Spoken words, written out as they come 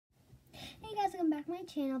back to my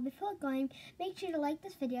channel. Before going, make sure to like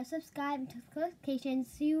this video, subscribe, and turn notifications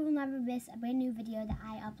so you will never miss a brand new video that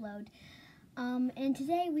I upload. And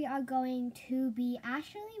today we are going to be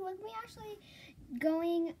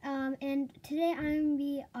going, and today I'm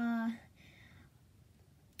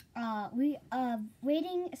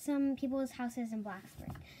raiding some people's houses in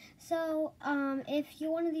Bloxburg. So, if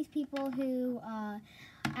you're one of these people who,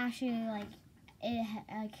 actually,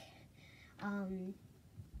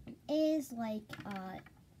 is like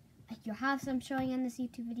your house I'm showing in this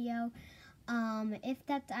YouTube video. If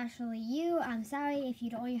that's actually you, I'm sorry. If you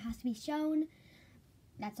don't want your house to be shown,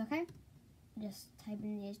 that's okay. Just type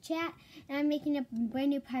in the chat. And I'm making a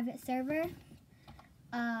brand new private server.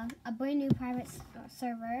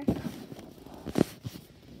 Server.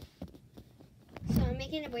 So I'm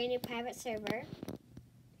making a brand new private server.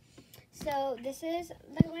 So this is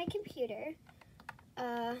my computer.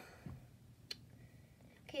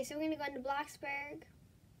 Okay, so we're going to go into Bloxburg.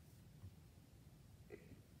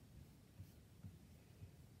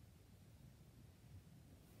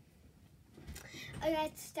 Okay,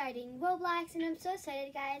 it's starting Roblox, and I'm so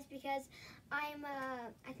excited, guys, because I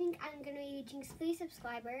think I'm going to be reaching 3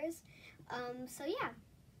 subscribers. So yeah.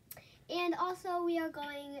 And also, we are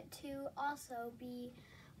going to also be,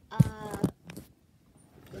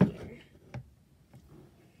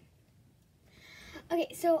 okay,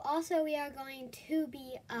 so also we are going to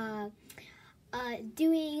be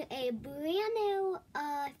doing a brand new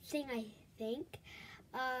thing, I think.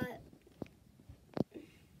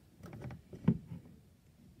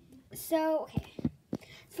 So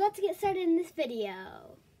let's get started in this video.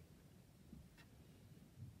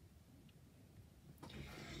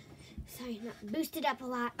 Sorry, not boosted up a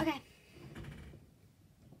lot. Okay.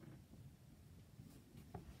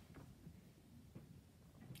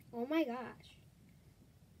 Oh my gosh.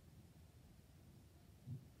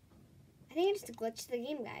 I think I just glitched the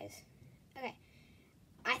game, guys. Okay.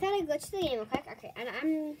 I thought I glitched the game real quick. Okay, and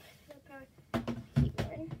I'm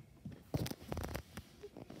keyboard.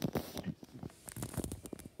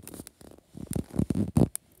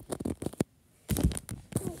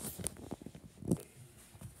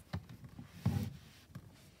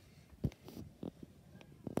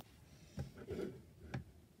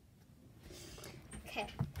 Okay.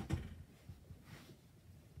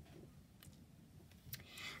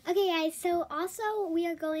 Okay, guys, so also we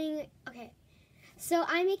are going, so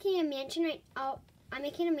I'm making a mansion right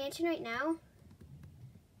now.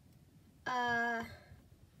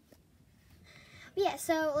 Yeah,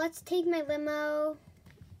 so let's take my limo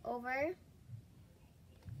over.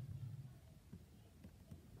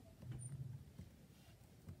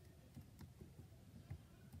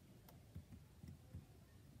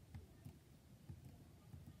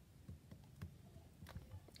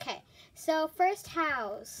 Okay, so first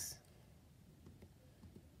house.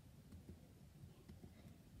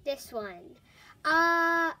 This one.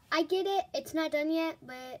 I get it. It's not done yet,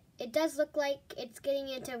 but it does look like it's getting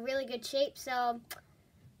into really good shape. So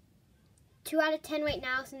 2 out of 10 right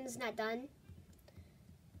now since it's not done.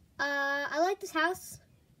 I like this house.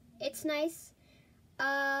 It's nice. 7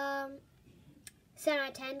 out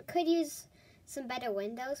of 10. Could use some better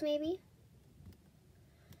windows maybe.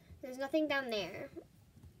 There's nothing down there.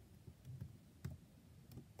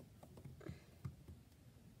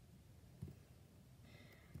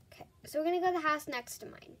 So we're going to go to the house next to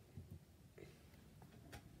mine.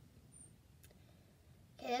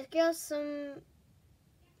 Okay, let's go some...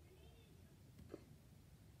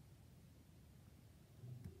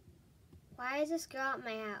 Why is this girl at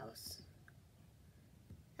my house?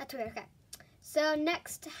 That's weird, okay. So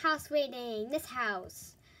next house rating, this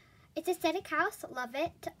house. It's a aesthetic house, love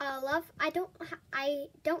it. I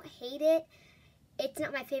don't hate it. It's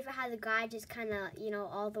not my favorite how the garage is kind of,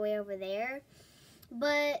 all the way over there.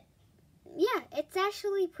 But yeah, it's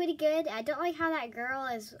actually pretty good. I don't like how that girl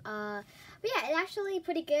is, but yeah, it's actually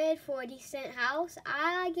pretty good for a decent house.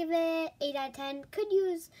 I give it 8 out of 10. Could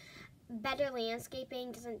use better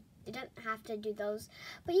landscaping. It doesn't have to do those.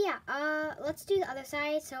 But yeah, let's do the other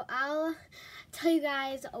side. So I'll tell you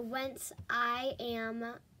guys once I am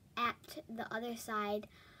at the other side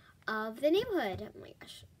of the neighborhood. Oh my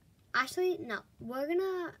gosh. Actually, no. We're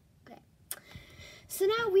gonna, okay. So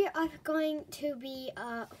now we are going to be,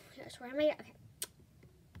 where am I? Okay.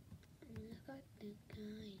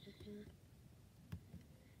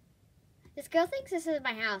 This girl thinks this is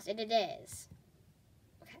my house, and it is.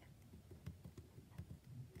 Okay.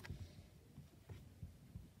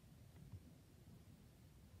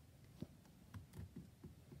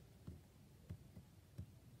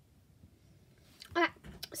 Okay,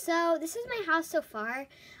 so this is my house so far.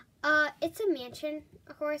 It's a mansion,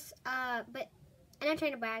 of course, but I'm not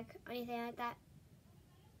trying to brag or anything like that.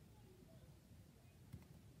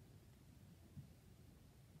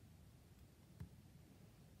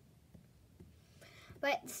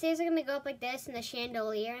 But the stairs are going to go up like this and the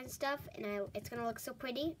chandelier and stuff. And it's going to look so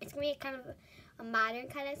pretty. It's going to be kind of a modern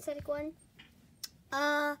kind of aesthetic one.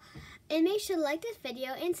 And make sure to like this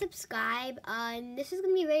video and subscribe. And this is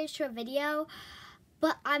going to be a very short video.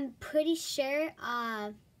 But I'm pretty sure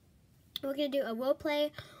we're going to do a role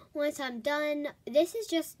play once I'm done. This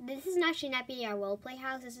is actually not being our role play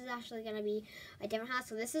house. This is actually going to be a different house.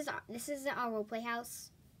 So this is our role play house.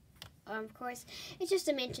 Of course, it's just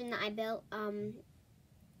a mansion that I built.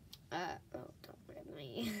 Oh, don't look at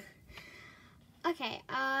me. Okay,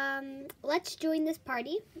 let's join this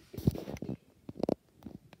party.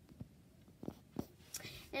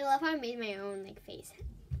 And I love how I made my own, like, face.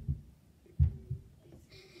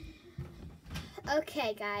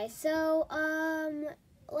 Okay, guys, so,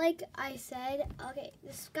 like I said, okay,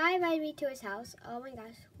 this guy invited me to his house. Oh my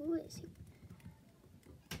gosh, who is he?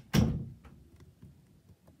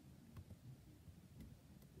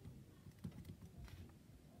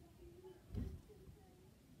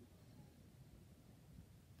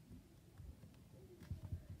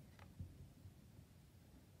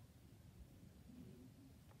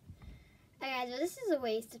 Okay, guys, this is a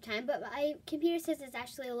waste of time, but my computer says it's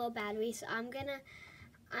actually a low battery, so I'm gonna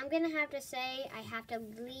have to say I have to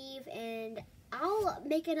leave, and I'll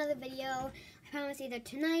make another video. I promise either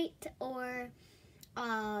tonight or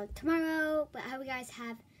tomorrow. But I hope you guys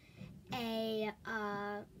have a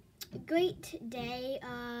great day.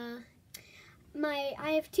 I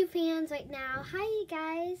have 2 fans right now. Hi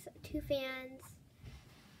guys, 2 fans.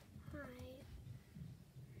 Hi.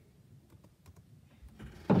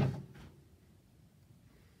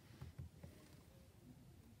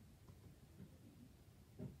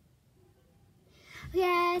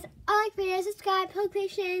 Yes, I like videos, subscribe, hold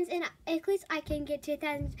patience, and at least I can get to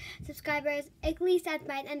 1,000 subscribers, at least by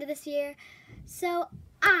the end of this year, so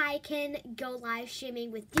I can go live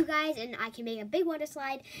streaming with you guys, and I can make a big water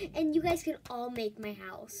slide, and you guys can all make my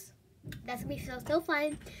house. That's gonna be so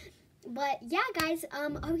fun. But yeah, guys, I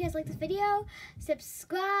hope you guys like this video.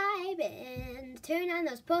 Subscribe and turn on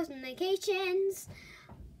those post notifications.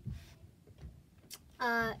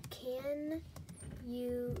 Can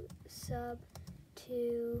you sub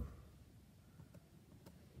to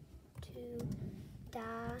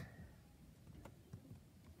the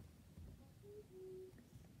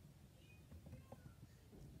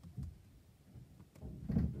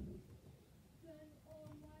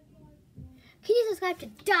Can you subscribe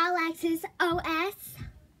to Alex's OS?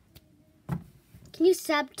 Can you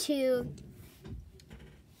sub to?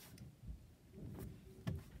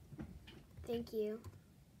 Thank you.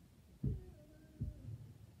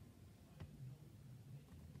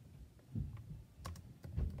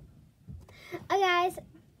 Okay, guys,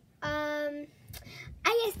 I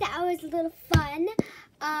guess that was a little fun,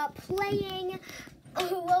 playing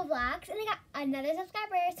Roblox, and I got another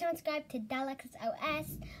subscriber, so subscribe to Alex's OS,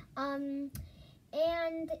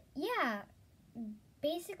 and yeah,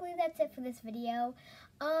 basically that's it for this video.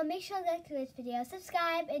 Make sure to like this video,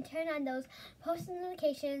 subscribe, and turn on those post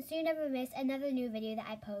notifications so you never miss another new video that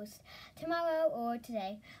I post tomorrow or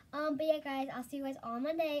today. But yeah, guys, I'll see you guys on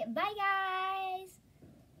Monday. Bye, guys!